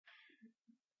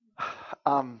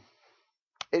Um,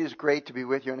 it is great to be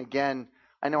with you. And again,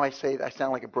 I know I say I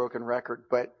sound like a broken record,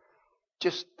 but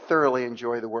just thoroughly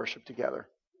enjoy the worship together.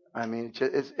 I mean,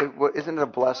 isn't it a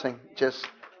blessing? Just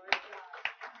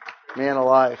man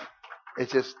alive.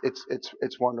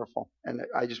 It's wonderful, and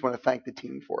I just want to thank the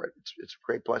team for it. It's a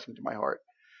great blessing to my heart.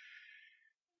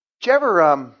 Do you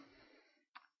ever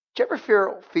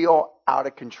feel out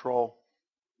of control?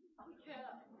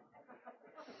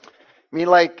 I mean,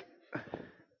 like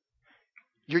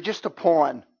you're just a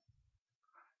pawn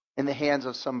in the hands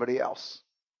of somebody else.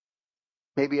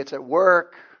 Maybe it's at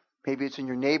work, maybe it's in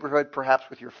your neighborhood, perhaps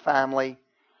with your family.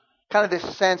 Kind of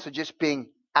this sense of just being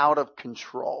out of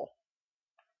control.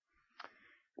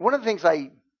 One of the things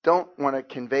I don't want to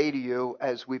convey to you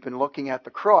as we've been looking at the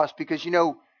cross, because,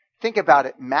 think about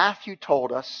it. Matthew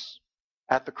told us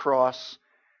at the cross,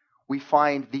 we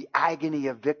find the agony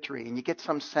of victory. And you get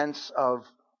some sense of,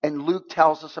 and Luke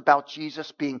tells us about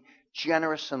Jesus being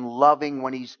generous and loving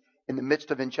when he's in the midst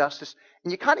of injustice.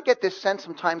 And you kind of get this sense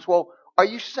sometimes, well, are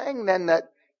you saying then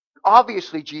that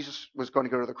obviously Jesus was going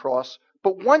to go to the cross,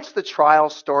 but once the trial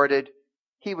started,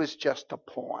 he was just a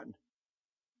pawn?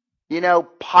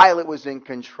 Pilate was in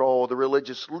control. The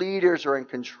religious leaders are in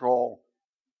control.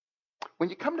 When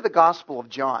you come to the Gospel of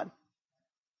John,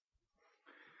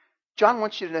 John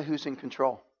wants you to know who's in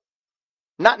control.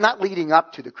 Not leading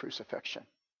up to the crucifixion.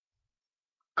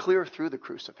 Clear through the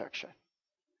crucifixion.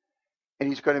 And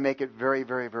he's going to make it very,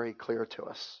 very, very clear to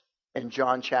us in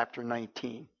John chapter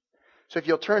 19. So if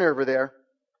you'll turn over there,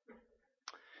 I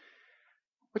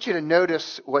want you to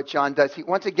notice what John does.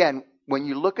 Once again, when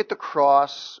you look at the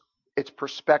cross, its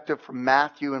perspective from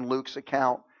Matthew and Luke's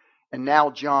account, and now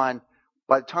John,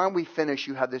 by the time we finish,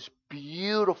 you have this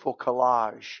beautiful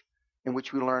collage in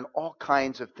which we learn all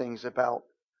kinds of things about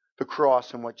the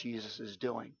cross and what Jesus is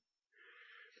doing.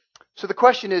 So the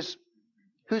question is,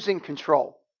 who's in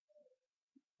control?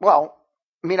 Well,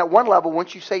 at one level,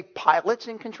 wouldn't you say Pilate's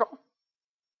in control?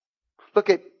 Look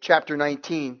at chapter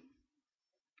 19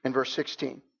 and verse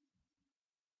 16.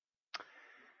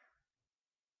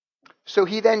 So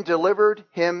he then delivered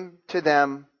him to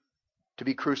them to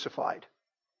be crucified.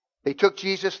 They took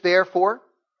Jesus, therefore,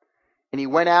 and he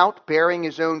went out bearing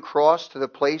his own cross to the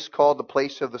place called the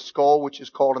place of the skull, which is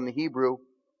called in the Hebrew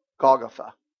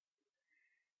Golgotha.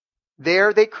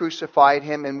 There they crucified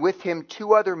him, and with him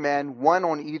 2 other men, one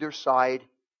on either side,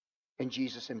 and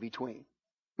Jesus in between.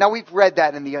 Now we've read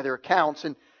that in the other accounts,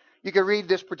 and you can read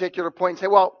this particular point and say,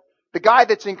 well, the guy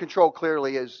that's in control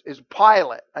clearly is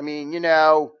Pilate.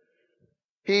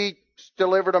 He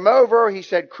delivered him over. He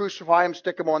said, crucify him,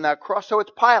 stick him on that cross. So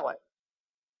it's Pilate.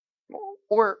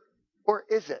 Or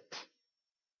is it?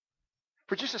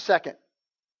 For just a second,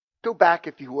 go back,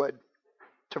 if you would,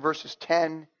 to verses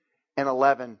 10 and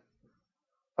 11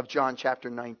 of John chapter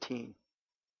 19.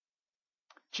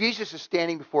 Jesus is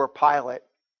standing before Pilate,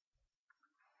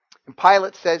 and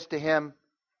Pilate says to him,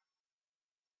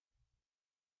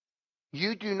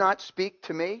 you do not speak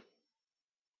to me?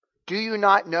 Do you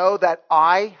not know that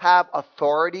I have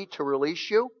authority to release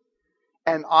you?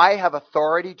 And I have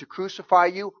authority to crucify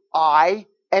you? I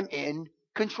am in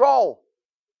control.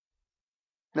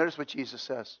 Notice what Jesus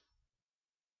says.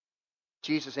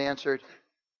 Jesus answered,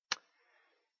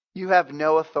 you have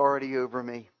no authority over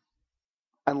me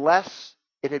unless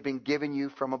it had been given you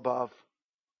from above.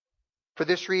 For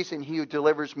this reason, he who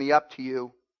delivers me up to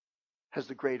you has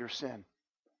the greater sin.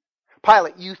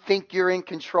 Pilate, you think you're in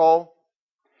control?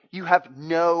 You have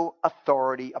no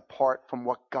authority apart from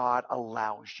what God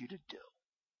allows you to do.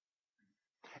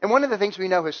 And one of the things we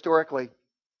know historically,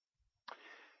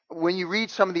 when you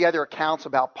read some of the other accounts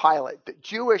about Pilate, the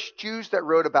Jews that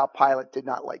wrote about Pilate did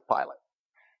not like Pilate.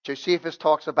 Josephus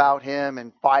talks about him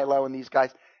and Philo and these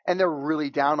guys, and they're really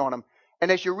down on him.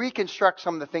 And as you reconstruct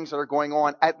some of the things that are going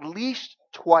on, at least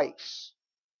twice,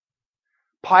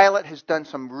 Pilate has done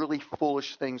some really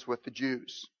foolish things with the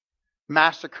Jews.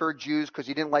 Massacred Jews because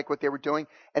he didn't like what they were doing.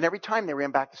 And every time they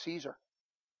ran back to Caesar.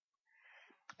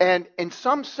 And in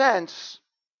some sense,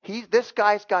 this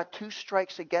guy's got 2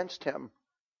 strikes against him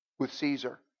with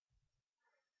Caesar.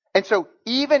 And so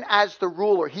even as the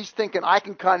ruler, he's thinking, I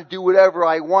can kind of do whatever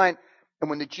I want. And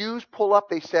when the Jews pull up,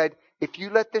 they said, if you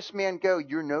let this man go,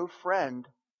 you're no friend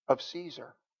of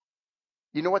Caesar.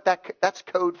 You know what that's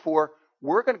code for?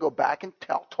 We're going to go back and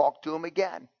talk to him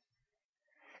again.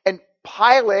 And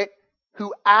Pilate,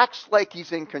 who acts like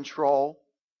he's in control,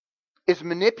 is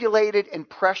manipulated and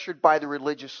pressured by the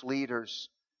religious leaders.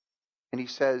 And he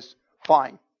says,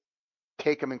 fine,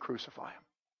 take him and crucify him.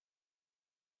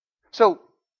 So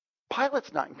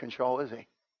Pilate's not in control, is he?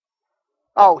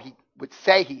 Oh, he would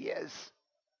say he is,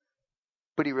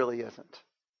 but he really isn't.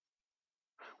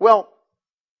 Well,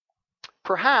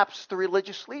 perhaps the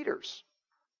religious leaders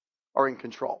are in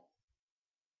control.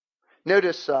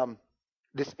 Notice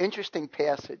this interesting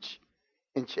passage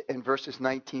in verses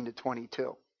 19 to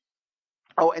 22.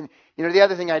 Oh, and the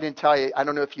other thing I didn't tell you, I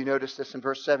don't know if you noticed this in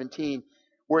verse 17,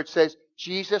 where it says,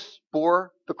 Jesus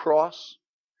bore the cross.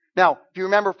 Now, if you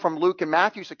remember from Luke and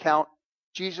Matthew's account,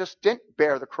 Jesus didn't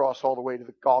bear the cross all the way to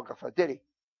the Golgotha, did he?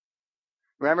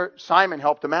 Remember, Simon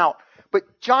helped him out.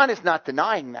 But John is not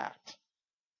denying that.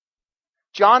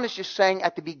 John is just saying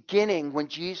at the beginning, when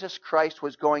Jesus Christ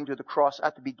was going to the cross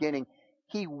at the beginning,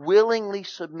 he willingly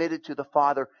submitted to the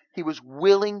Father. He was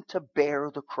willing to bear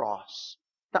the cross.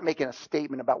 Not making a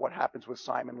statement about what happens with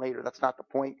Simon later. That's not the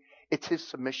point. It's his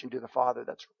submission to the Father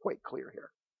that's quite clear here.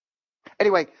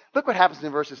 Anyway, look what happens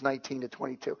in verses 19 to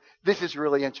 22. This is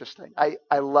really interesting.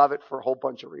 I love it for a whole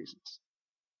bunch of reasons.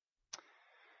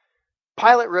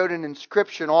 Pilate wrote an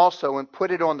inscription also and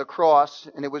put it on the cross,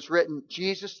 and it was written,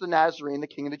 Jesus the Nazarene, the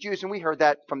King of the Jews. And we heard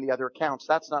that from the other accounts.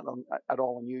 That's not at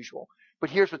all unusual.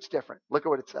 But here's what's different. Look at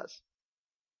what it says.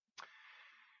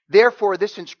 Therefore,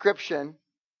 this inscription,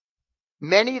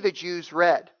 many of the Jews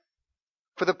read,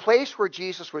 for the place where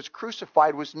Jesus was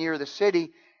crucified was near the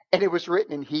city, and it was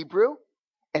written in Hebrew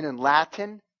and in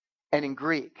Latin and in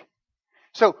Greek.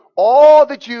 So all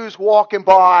the Jews walking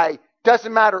by,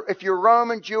 doesn't matter if you're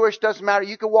Roman, Jewish, doesn't matter.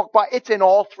 You can walk by. It's in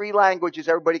all three languages.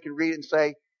 Everybody can read it and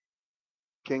say,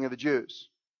 King of the Jews.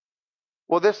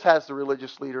 Well, this has the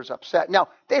religious leaders upset. Now,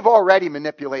 they've already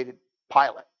manipulated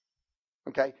Pilate.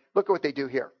 Okay, look at what they do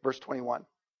here. Verse 21.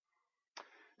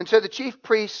 And so the chief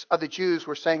priests of the Jews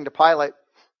were saying to Pilate,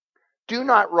 do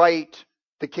not write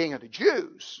the King of the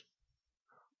Jews,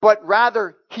 but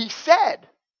rather he said,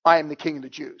 I am the King of the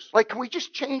Jews. Like, can we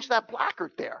just change that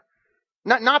placard there?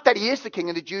 Not that he is the King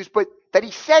of the Jews, but that he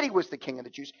said he was the King of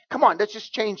the Jews. Come on, let's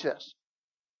just change this.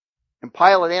 And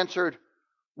Pilate answered,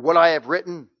 what I have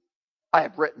written,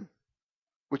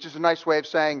 which is a nice way of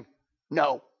saying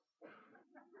no.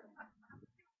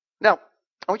 Now,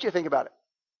 I want you to think about it.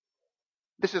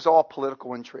 This is all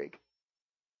political intrigue.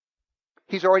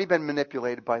 He's already been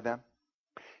manipulated by them.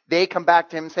 They come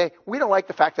back to him and say, we don't like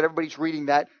the fact that everybody's reading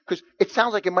that because it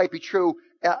sounds like it might be true.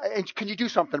 And can you do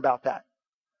something about that?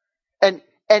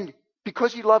 And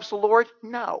because he loves the Lord?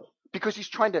 No. Because he's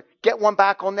trying to get one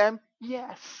back on them?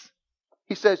 Yes.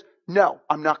 He says, no,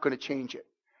 I'm not going to change it.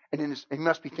 And he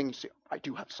must be thinking, I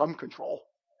do have some control.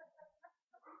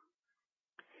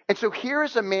 And so here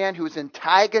is a man who is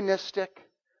antagonistic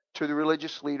to the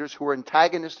religious leaders, who are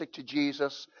antagonistic to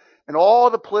Jesus, and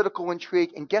all the political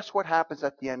intrigue. And guess what happens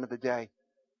at the end of the day?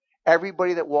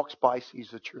 Everybody that walks by sees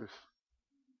the truth.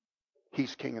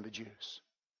 He's King of the Jews.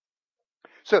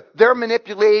 So they're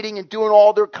manipulating and doing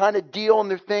all their kind of deal and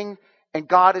their thing. And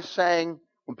God is saying,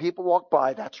 when people walk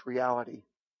by, that's reality.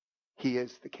 He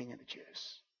is the King of the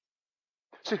Jews.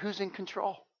 So who's in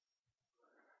control?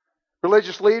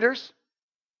 Religious leaders?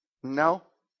 No.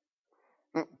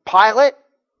 Pilate?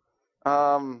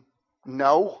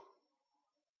 No.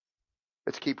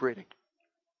 Let's keep reading.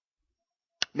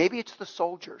 Maybe it's the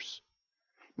soldiers.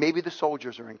 Maybe the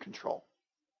soldiers are in control.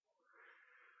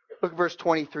 Look at verse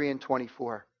 23 and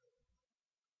 24.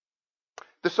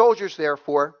 The soldiers,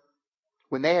 therefore,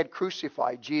 when they had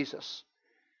crucified Jesus,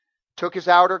 took his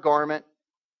outer garment,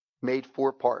 made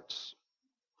 4 parts,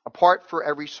 a part for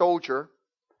every soldier,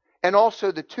 and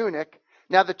also the tunic.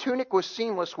 Now the tunic was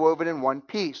seamless, woven in one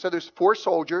piece. So there's 4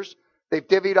 soldiers. They've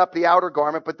divvied up the outer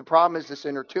garment, but the problem is this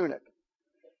inner tunic.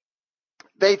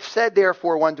 They said,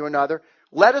 therefore, one to another,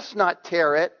 let us not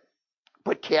tear it,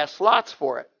 but cast lots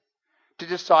for it, to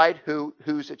decide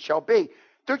whose it shall be.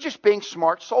 They're just being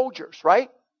smart soldiers,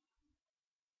 right?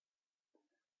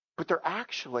 But they're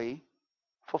actually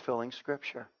fulfilling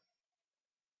Scripture.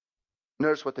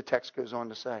 Notice what the text goes on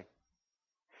to say.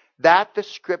 That the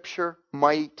Scripture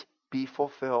might be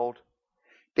fulfilled,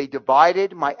 they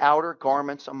divided my outer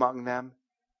garments among them,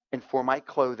 and for my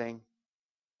clothing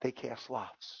they cast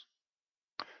lots.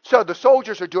 So the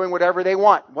soldiers are doing whatever they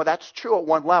want. Well, that's true at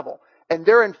one level. And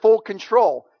they're in full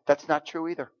control. That's not true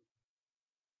either.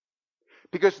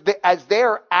 Because as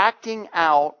they're acting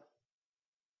out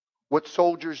what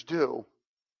soldiers do,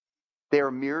 they are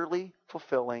merely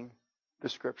fulfilling the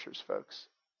Scriptures, folks.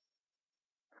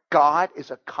 God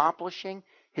is accomplishing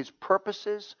his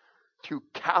purposes through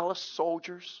callous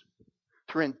soldiers,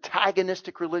 through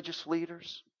antagonistic religious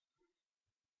leaders,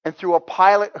 and through a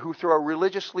political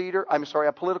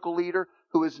leader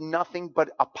who is nothing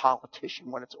but a politician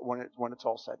when it's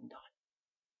all said and done.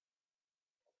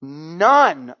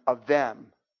 None of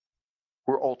them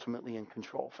were ultimately in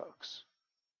control, folks.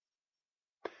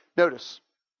 Notice,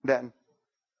 then,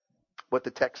 what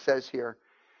the text says here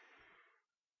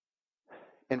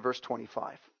in verse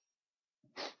 25.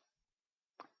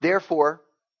 Therefore,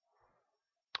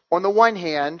 on the one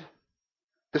hand,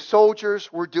 the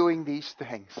soldiers were doing these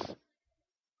things,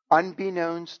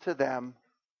 unbeknownst to them,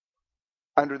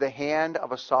 under the hand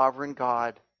of a sovereign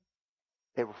God,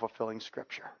 they were fulfilling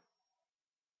Scripture.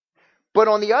 But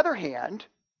on the other hand,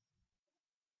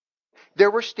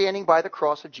 there were standing by the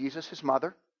cross of Jesus his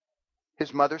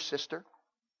mother's sister,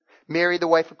 Mary the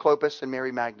wife of Clopas, and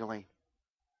Mary Magdalene.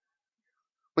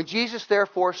 When Jesus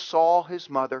therefore saw his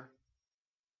mother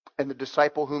and the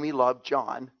disciple whom he loved,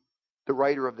 John, the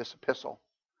writer of this epistle,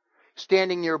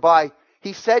 standing nearby,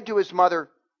 he said to his mother,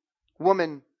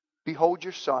 "Woman, behold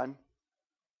your son."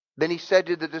 Then he said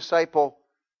to the disciple,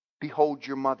 "Behold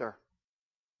your mother."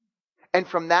 And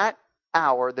from that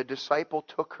hour, the disciple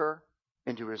took her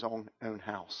into his own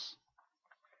house.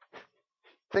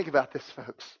 Think about this,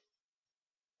 folks.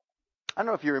 I don't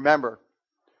know if you remember,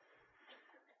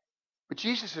 but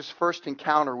Jesus' first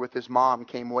encounter with his mom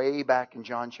came way back in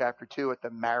John chapter 2 at the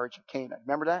marriage of Cana.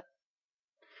 Remember that?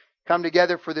 Come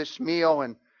together for this meal,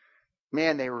 and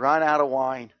man, they run out of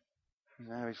wine.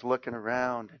 And he's looking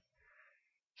around.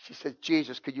 She said,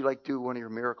 "Jesus, could you do one of your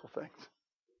miracle things?"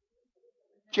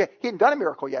 He hadn't done a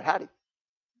miracle yet, had he?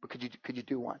 But could you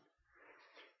do one?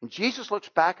 And Jesus looks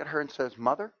back at her and says,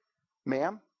 "Mother,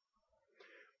 ma'am,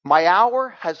 my hour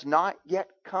has not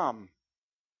yet come."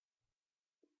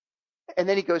 And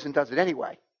then he goes and does it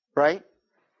anyway, right?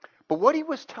 But what he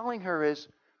was telling her is,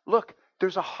 look,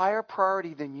 there's a higher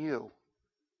priority than you.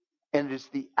 And it is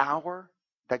the hour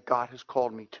that God has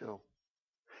called me to.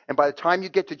 And by the time you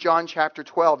get to John chapter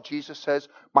 12, Jesus says,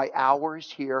 "My hour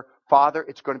is here. Father,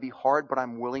 it's going to be hard, but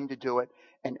I'm willing to do it."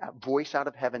 And a voice out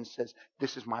of heaven says,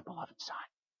 "This is my beloved son."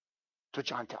 That's what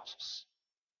John tells us.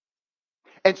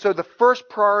 And so the first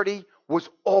priority was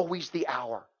always the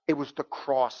hour. It was the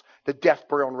cross, the death,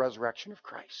 burial, and resurrection of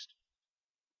Christ.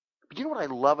 But you know what I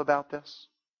love about this?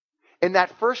 In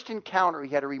that first encounter, he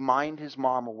had to remind his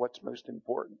mom of what's most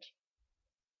important.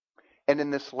 And in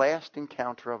this last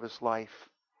encounter of his life,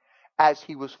 as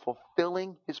he was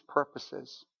fulfilling his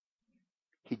purposes,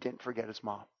 he didn't forget his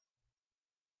mom.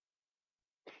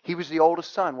 He was the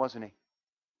oldest son, wasn't he?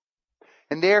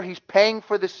 And there he's paying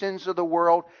for the sins of the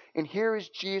world. And here is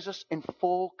Jesus in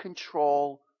full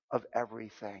control of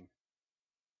everything.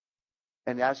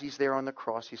 And as he's there on the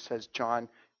cross, he says, "John,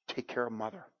 take care of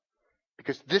mother.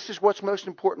 Because this is what's most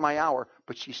important in my hour,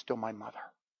 but she's still my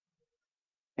mother."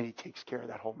 And he takes care of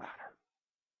that whole matter.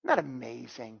 Isn't that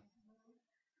amazing?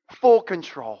 Full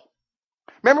control.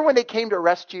 Remember when they came to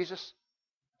arrest Jesus?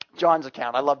 John's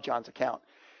account. I love John's account.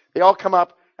 They all come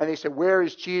up and they say, "Where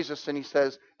is Jesus?" And he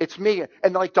says, "It's me."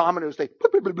 And like dominoes, they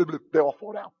all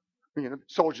fall down.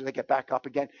 Soldiers, they get back up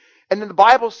again. And then the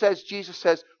Bible says, Jesus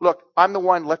says, "Look, I'm the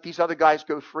one. Let these other guys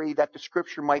go free that the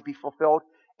Scripture might be fulfilled."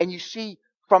 And you see,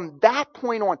 from that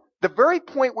point on, the very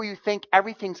point where you think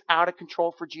everything's out of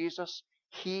control for Jesus,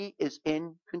 he is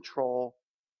in control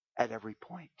at every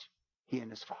point. He and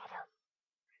his Father.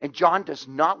 And John does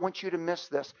not want you to miss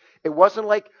this. It wasn't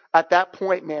like at that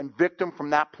point, man, victim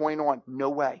from that point on. No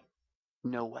way.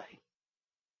 No way.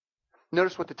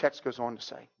 Notice what the text goes on to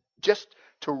say. Just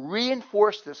to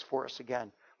reinforce this for us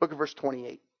again. Look at verse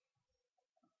 28.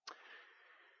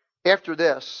 After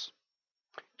this,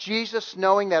 Jesus,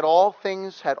 knowing that all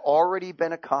things had already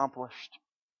been accomplished,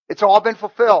 it's all been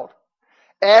fulfilled.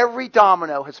 Every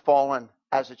domino has fallen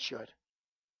as it should.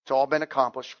 It's all been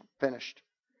accomplished, finished.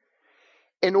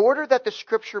 In order that the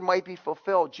Scripture might be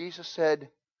fulfilled, Jesus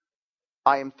said,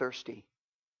 "I am thirsty."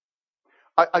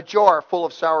 A jar full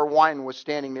of sour wine was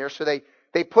standing there, so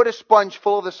they put a sponge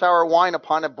full of the sour wine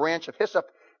upon a branch of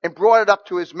hyssop and brought it up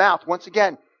to his mouth. Once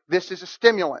again, this is a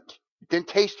stimulant. It didn't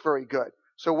taste very good.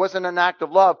 So it wasn't an act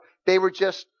of love. They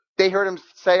heard him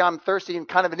say, "I'm thirsty," and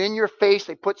kind of an in your face,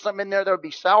 they put something in there that would be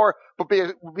sour, but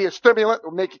would be a stimulant,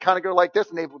 would make you kind of go like this,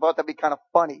 and they thought that'd be kind of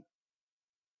funny.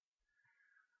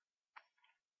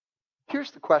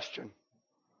 Here's the question.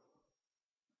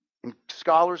 And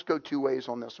scholars go two ways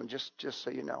on this one, just so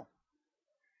you know.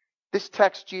 This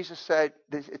text, Jesus said,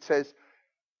 it says,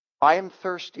 "I am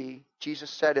thirsty." Jesus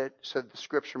said it so that the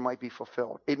Scripture might be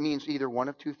fulfilled. It means either one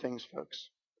of two things, folks.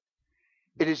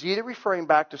 It is either referring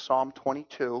back to Psalm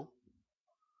 22,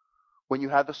 when you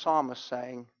have the psalmist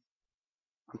saying,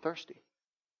 "I'm thirsty."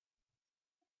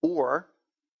 Or,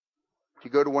 if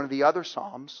you go to one of the other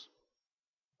Psalms,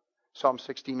 Psalm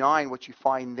 69, what you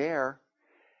find there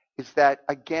is that,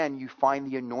 again, you find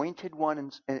the anointed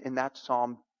one in that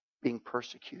psalm being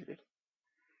persecuted.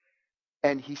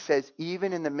 And he says,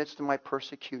 even in the midst of my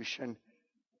persecution,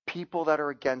 people that are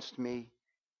against me,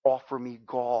 offer me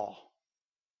gall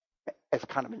as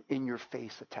kind of an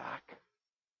in-your-face attack,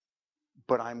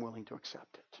 but I'm willing to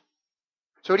accept it.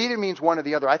 So it either means one or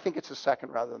the other. I think it's the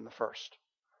second rather than the first.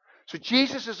 So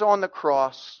Jesus is on the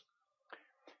cross,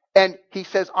 and he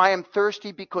says, I am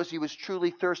thirsty, because he was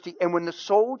truly thirsty. And when the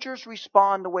soldiers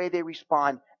respond the way they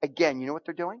respond, again, you know what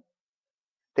they're doing?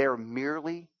 They're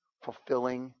merely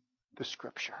fulfilling the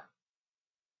scripture,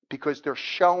 because they're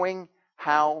showing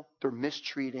how they're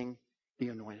mistreating the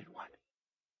anointed one.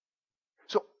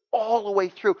 So all the way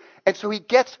through. And so he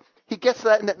gets to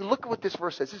that. And then look at what this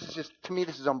verse says. This is just, to me,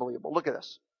 this is unbelievable. Look at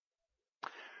this.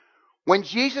 When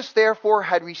Jesus, therefore,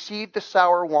 had received the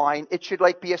sour wine, it should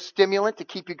like be a stimulant to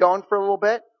keep you going for a little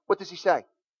bit. What does he say?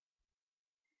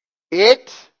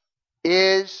 It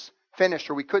is finished.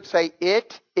 Or we could say,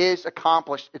 it is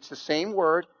accomplished. It's the same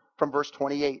word from verse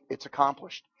 28. It's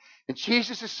accomplished. And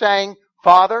Jesus is saying,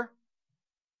 Father,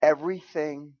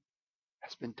 everything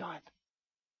has been done.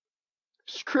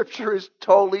 Scripture is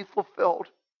totally fulfilled.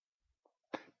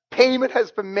 Payment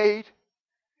has been made.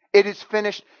 It is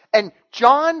finished. And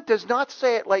John does not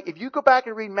say it like, if you go back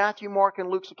and read Matthew, Mark, and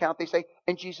Luke's account, they say,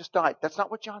 and Jesus died. That's not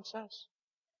what John says.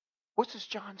 What does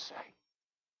John say?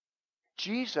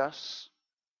 Jesus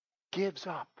gives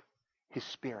up his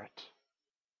spirit.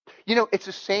 You know, it's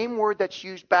the same word that's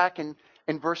used back in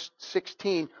verse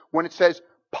 16 when it says,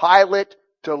 Pilate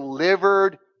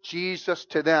delivered Jesus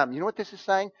to them. You know what this is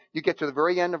saying? You get to the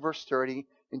very end of verse 30,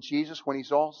 and Jesus, when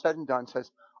he's all said and done, says,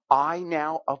 I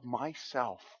now of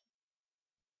myself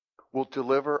will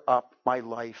deliver up my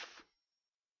life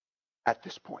at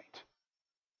this point.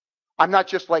 I'm not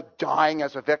just like dying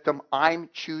as a victim. I'm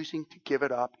choosing to give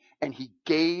it up. And he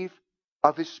gave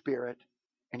of his spirit,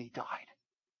 and he died.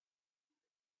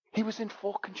 He was in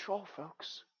full control,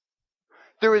 folks.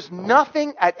 There is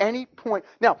nothing at any point.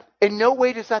 Now, in no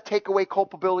way does that take away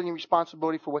culpability and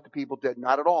responsibility for what the people did.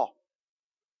 Not at all.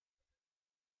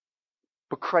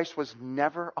 But Christ was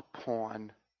never a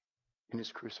pawn in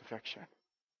his crucifixion.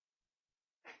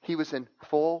 He was in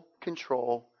full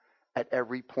control at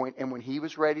every point. And when he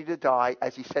was ready to die,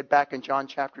 as he said back in John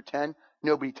chapter 10,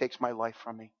 nobody takes my life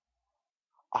from me.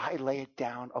 I lay it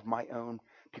down of my own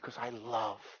because I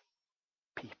love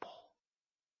people.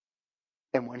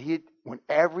 And when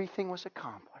everything was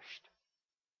accomplished,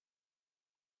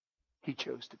 he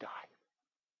chose to die.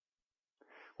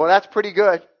 Well, that's pretty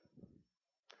good.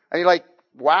 And you're like,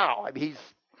 wow, I mean,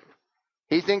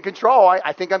 he's in control.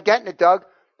 I think I'm getting it, Doug.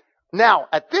 Now,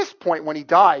 at this point when he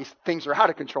dies, things are out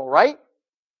of control, right?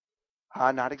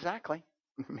 Not exactly.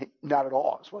 Not at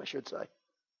all, is what I should say.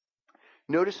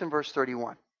 Notice in verse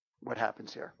 31 what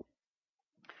happens here.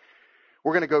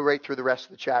 We're going to go right through the rest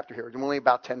of the chapter here. We're only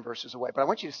about 10 verses away. But I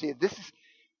want you to see it.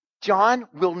 John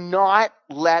will not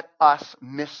let us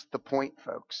miss the point,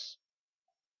 folks,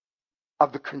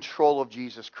 of the control of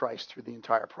Jesus Christ through the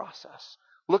entire process.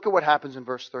 Look at what happens in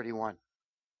verse 31.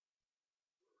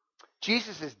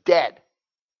 Jesus is dead.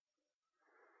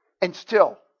 And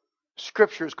still,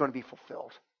 Scripture is going to be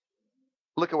fulfilled.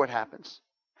 Look at what happens.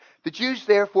 The Jews,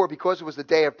 therefore, because it was the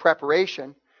day of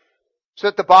preparation, so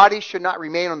that the body should not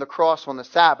remain on the cross on the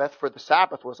Sabbath, for the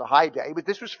Sabbath was a high day. But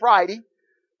this was Friday.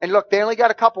 And look, they only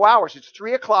got a couple hours. It's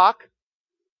 3 o'clock.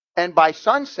 And by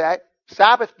sunset,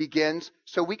 Sabbath begins.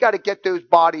 So we got to get those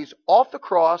bodies off the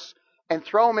cross and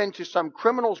throw them into some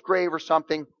criminal's grave or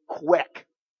something quick.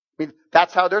 I mean,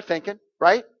 that's how they're thinking,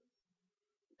 right?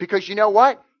 Because you know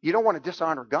what? You don't want to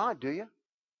dishonor God, do you?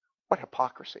 What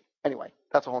hypocrisy. Anyway,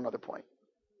 that's a whole other point.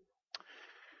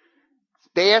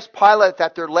 They asked Pilate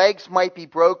that their legs might be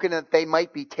broken and that they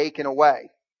might be taken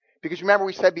away. Because remember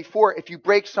we said before, if you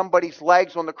break somebody's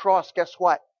legs on the cross, guess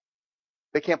what?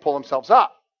 They can't pull themselves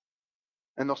up.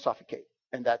 And they'll suffocate.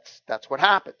 And that's what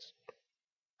happens.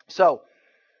 So,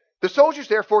 the soldiers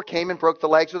therefore came and broke the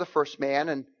legs of the first man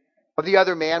and of the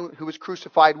other man who was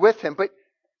crucified with him. But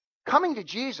coming to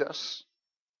Jesus,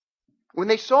 when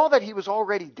they saw that he was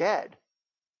already dead,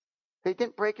 they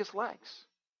didn't break his legs.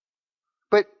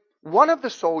 But one of the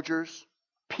soldiers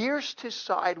pierced his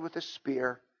side with a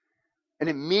spear, and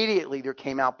immediately there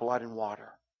came out blood and water.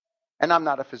 And I'm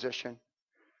not a physician,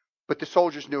 but the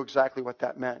soldiers knew exactly what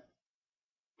that meant.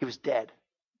 He was dead.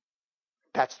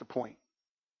 That's the point.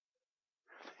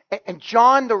 And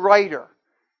John, the writer,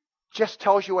 just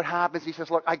tells you what happens. He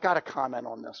says, look, I got to comment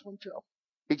on this one too.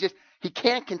 He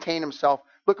can't contain himself.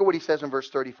 Look at what he says in verse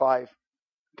 35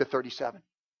 to 37.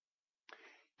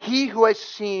 He who has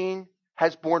seen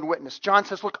has borne witness. John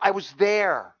says, look, I was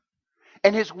there.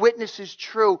 And his witness is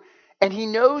true. And he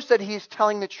knows that he is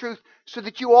telling the truth so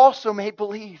that you also may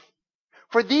believe.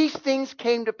 For these things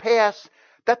came to pass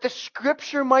that the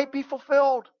scripture might be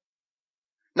fulfilled.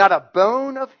 Not a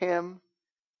bone of him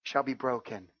shall be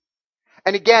broken.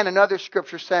 And again, another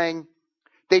scripture saying,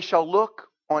 they shall look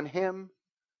on him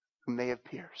whom they have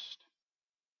pierced.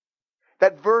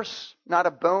 That verse, not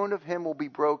a bone of him will be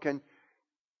broken,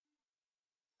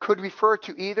 could refer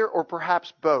to either or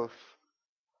perhaps both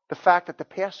the fact that the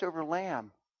Passover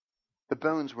lamb, the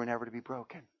bones were never to be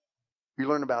broken. We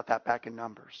learn about that back in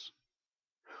Numbers.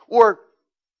 Or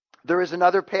there is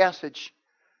another passage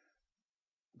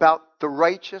about the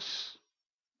righteous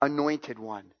anointed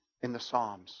one in the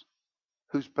Psalms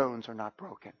whose bones are not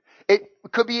broken. It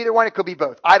could be either one, it could be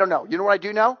both. I don't know. You know what I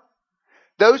do know?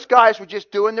 Those guys were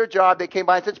just doing their job. They came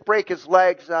by and said, let's break his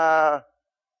legs. Are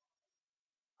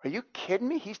you kidding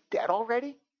me? He's dead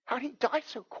already? How did he die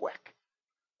so quick?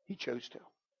 He chose to.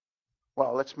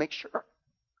 Well, let's make sure.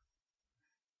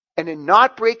 And in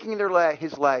not breaking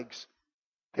his legs,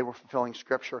 they were fulfilling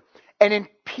Scripture. And in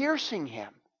piercing him,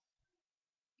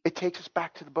 it takes us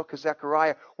back to the book of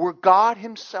Zechariah, where God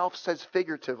himself says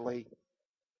figuratively,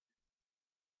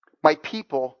 my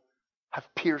people have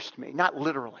pierced me. Not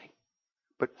literally,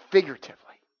 but figuratively.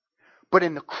 But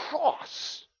in the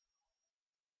cross,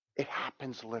 it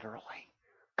happens literally.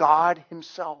 God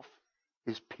himself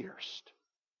is pierced.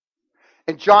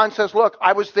 And John says, look,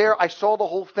 I was there. I saw the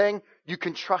whole thing. You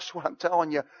can trust what I'm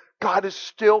telling you. God is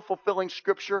still fulfilling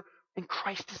Scripture, and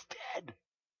Christ is dead.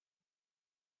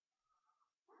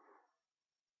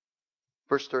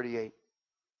 Verse 38.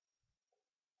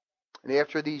 And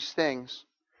after these things,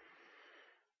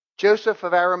 Joseph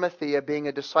of Arimathea, being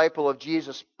a disciple of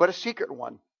Jesus, but a secret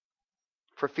one,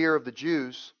 for fear of the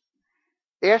Jews,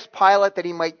 asked Pilate that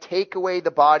he might take away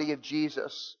the body of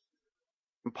Jesus.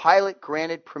 And Pilate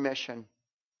granted permission.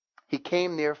 He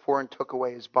came therefore and took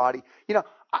away his body. You know,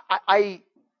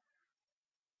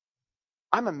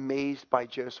 I'm amazed by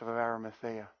Joseph of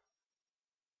Arimathea.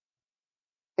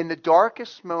 In the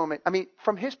darkest moment, I mean,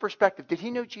 from his perspective, did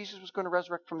he know Jesus was going to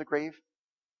resurrect from the grave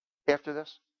after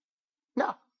this?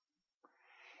 No.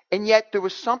 And yet there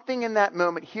was something in that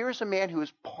moment. Here's a man who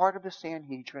is part of the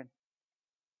Sanhedrin.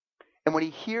 And when he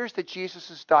hears that Jesus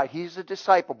has died, he's a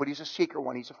disciple, but he's a secret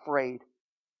one. He's afraid.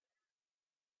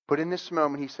 But in this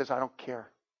moment, he says, I don't care.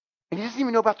 And he doesn't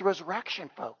even know about the resurrection,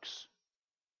 folks.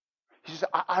 He says,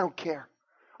 I don't care.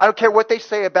 I don't care what they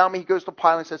say about me. He goes to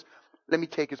Pilate and says, let me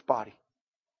take his body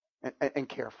and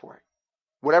care for it.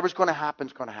 Whatever's going to happen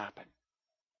is going to happen.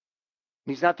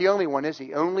 And he's not the only one, is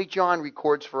he? Only John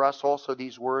records for us also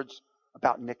these words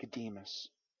about Nicodemus.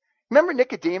 Remember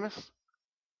Nicodemus?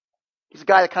 He's a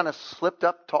guy that kind of slipped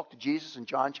up, talked to Jesus in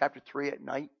John chapter 3 at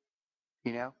night,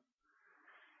 you know.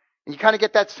 And you kind of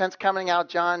get that sense coming out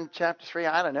John chapter 3.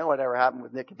 I don't know whatever happened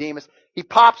with Nicodemus. He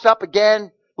pops up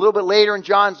again a little bit later in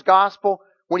John's gospel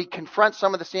when he confronts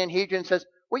some of the Sanhedrin and says,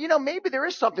 well, you know, maybe there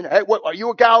is something. Hey, what, are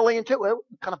you a Galilean too? Well,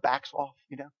 he kind of backs off,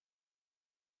 you know.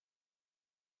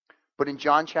 But in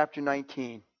John chapter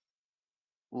 19,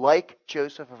 like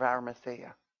Joseph of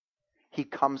Arimathea, he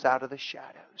comes out of the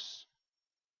shadows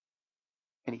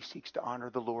and he seeks to honor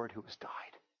the Lord who has died.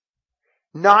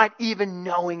 Not even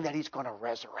knowing that he's going to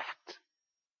resurrect.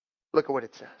 Look at what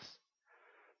it says.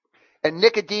 And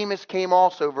Nicodemus came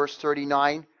also, verse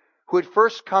 39, who had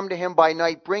first come to him by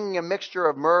night, bringing a mixture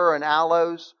of myrrh and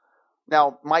aloes.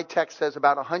 Now, my text says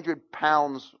about 100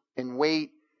 pounds in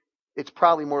weight. It's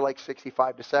probably more like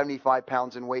 65 to 75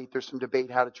 pounds in weight. There's some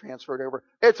debate how to transfer it over.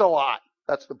 It's a lot.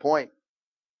 That's the point.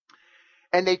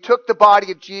 And they took the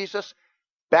body of Jesus,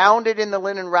 bound it in the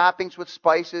linen wrappings with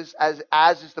spices,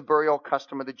 as is the burial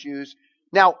custom of the Jews.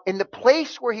 Now, in the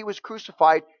place where he was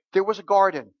crucified, there was a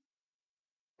garden.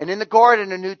 And in the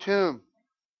garden, a new tomb,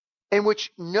 in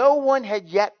which no one had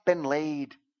yet been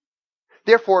laid.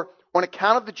 Therefore, on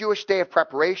account of the Jewish day of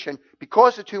preparation,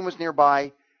 because the tomb was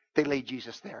nearby, they laid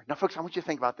Jesus there. Now, folks, I want you to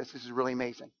think about this. This is really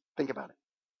amazing. Think about it.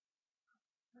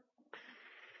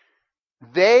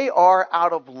 They are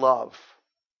out of love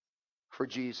for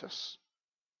Jesus,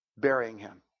 burying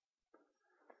him.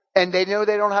 And they know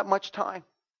they don't have much time.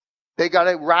 They got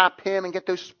to wrap him and get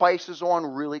those spices on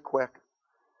really quick.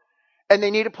 And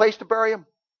they need a place to bury him.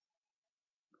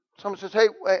 Someone says, hey,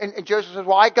 and Joseph says,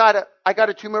 well, I got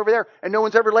a tomb over there, and no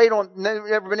one's ever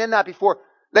never been in that before.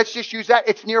 Let's just use that.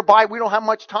 It's nearby. We don't have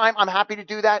much time. I'm happy to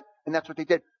do that. And that's what they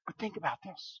did. But think about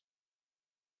this.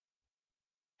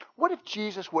 What if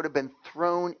Jesus would have been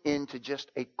thrown into just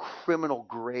a criminal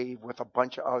grave with a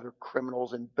bunch of other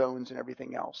criminals and bones and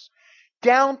everything else?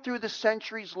 Down through the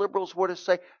centuries, liberals would have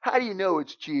said, how do you know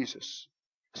it's Jesus?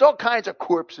 There's all kinds of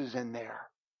corpses in there.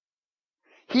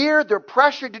 Here, they're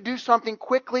pressured to do something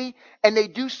quickly, and they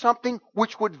do something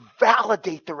which would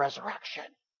validate the resurrection.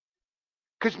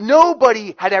 Because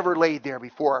nobody had ever laid there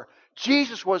before.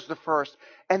 Jesus was the first.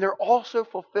 And they're also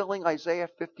fulfilling Isaiah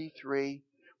 53,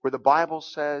 where the Bible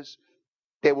says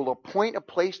they will appoint a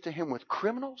place to him with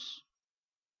criminals,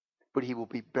 but he will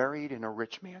be buried in a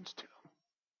rich man's tomb.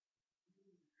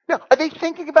 Now, are they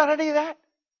thinking about any of that?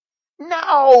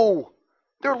 No!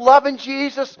 They're loving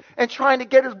Jesus and trying to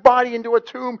get his body into a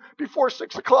tomb before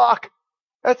 6 o'clock.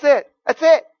 That's it. That's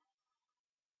it.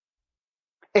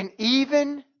 And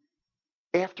even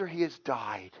after he has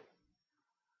died,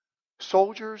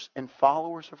 soldiers and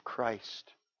followers of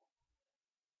Christ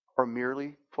are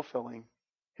merely fulfilling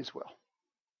his will.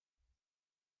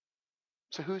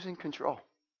 So who's in control?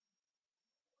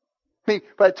 I mean,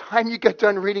 by the time you get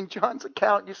done reading John's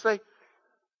account, you say,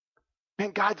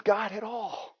 man, God's got it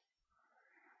all.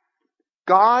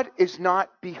 God is not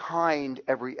behind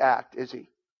every act, is he?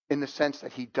 In the sense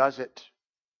that he does it.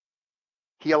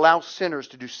 He allows sinners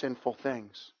to do sinful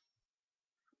things.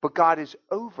 But God is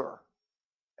over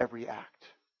every act.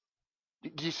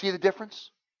 Do you see the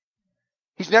difference?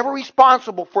 He's never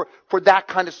responsible for that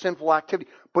kind of sinful activity.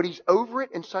 But he's over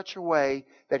it in such a way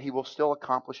that he will still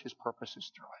accomplish his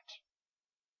purposes through it.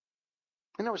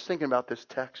 And I was thinking about this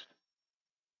text.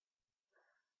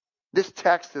 This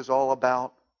text is all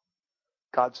about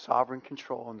God's sovereign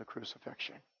control in the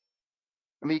crucifixion.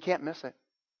 I mean, you can't miss it.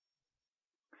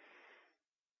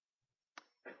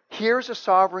 Here's a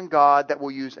sovereign God that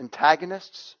will use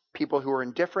antagonists, people who are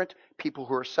indifferent, people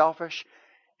who are selfish,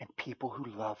 and people who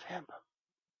love him.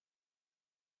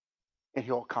 And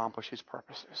he'll accomplish his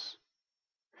purposes.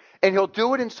 And he'll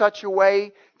do it in such a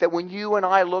way that when you and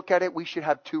I look at it, we should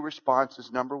have two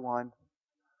responses. Number one,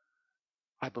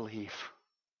 I believe.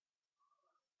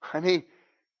 I mean,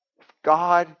 if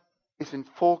God is in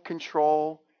full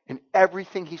control and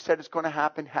everything he said is going to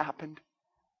happen, happened,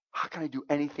 how can I do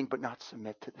anything but not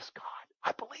submit to this God?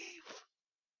 I believe.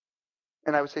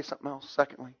 And I would say something else.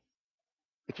 Secondly,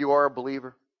 if you are a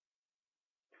believer,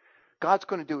 God's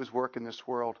going to do his work in this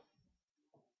world.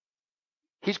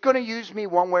 He's going to use me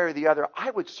one way or the other.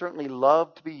 I would certainly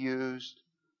love to be used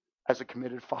as a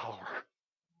committed follower.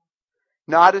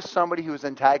 Not as somebody who is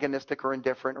antagonistic or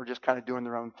indifferent or just kind of doing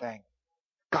their own thing.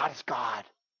 God is God.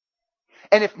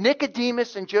 And if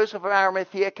Nicodemus and Joseph of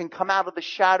Arimathea can come out of the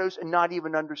shadows and not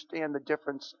even understand the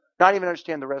difference, not even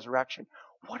understand the resurrection,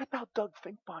 what about Doug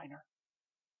Finkbeiner?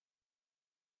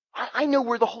 I know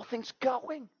where the whole thing's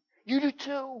going. You do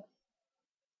too.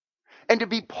 And to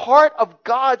be part of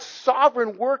God's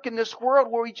sovereign work in this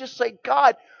world where we just say,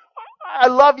 God, I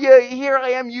love you. Here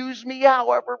I am. Use me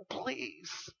however,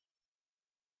 please.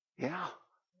 Yeah.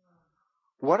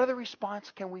 What other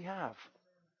response can we have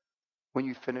when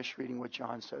you finish reading what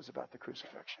John says about the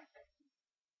crucifixion?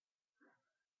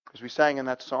 As we sang in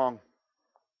that song,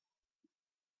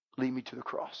 lead me to the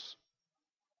cross.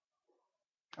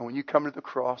 And when you come to the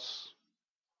cross,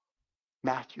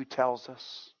 Matthew tells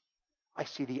us, I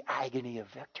see the agony of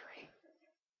victory.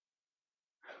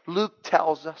 Luke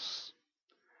tells us,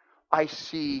 I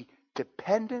see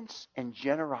dependence and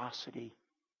generosity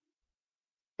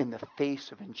in the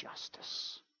face of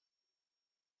injustice.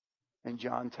 And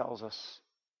John tells us,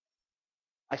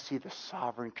 I see the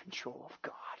sovereign control of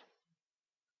God.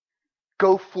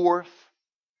 Go forth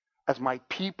as my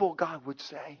people, God would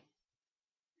say,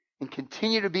 and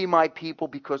continue to be my people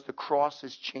because the cross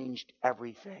has changed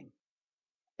everything.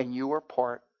 And you are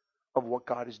part of what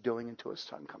God is doing until his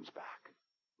son comes back.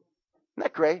 Isn't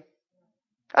that great?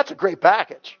 That's a great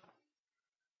package.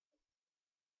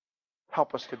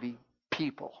 Help us to be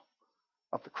people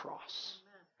of the cross.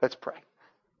 Let's pray.